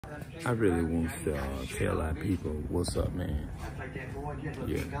I really want to tell our people what's up, man. Like that boy just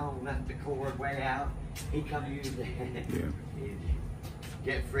Yeah. gone, left the cord way out. He come use that. Yeah.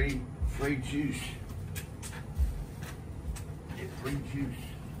 Get free juice. Get free juice.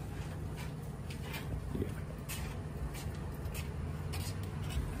 Yeah.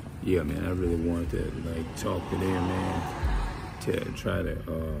 Yeah, man, I really wanted to like talk to them, man. To try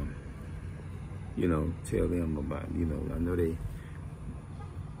to you know, tell them about, you know, I know they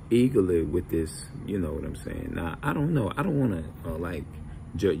eagerly with this, you know what I'm saying. Now, I don't know. I don't want to like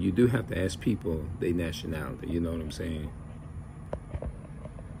judge. You do have to ask people their nationality, you know what I'm saying?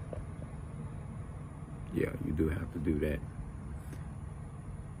 Yeah, you do have to do that.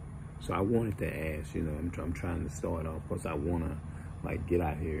 So I wanted to ask, you know, I'm trying to start off because I want to like get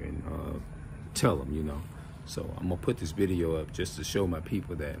out here and tell them, you know. So I'm gonna put this video up just to show my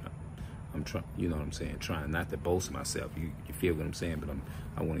people that I'm trying, you know what I'm saying, trying not to boast myself. You feel what I'm saying? But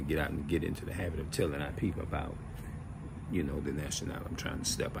I want to get out and get into the habit of telling our people about, you know, the nationality. I'm trying to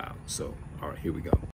step out. So, all right, here we go.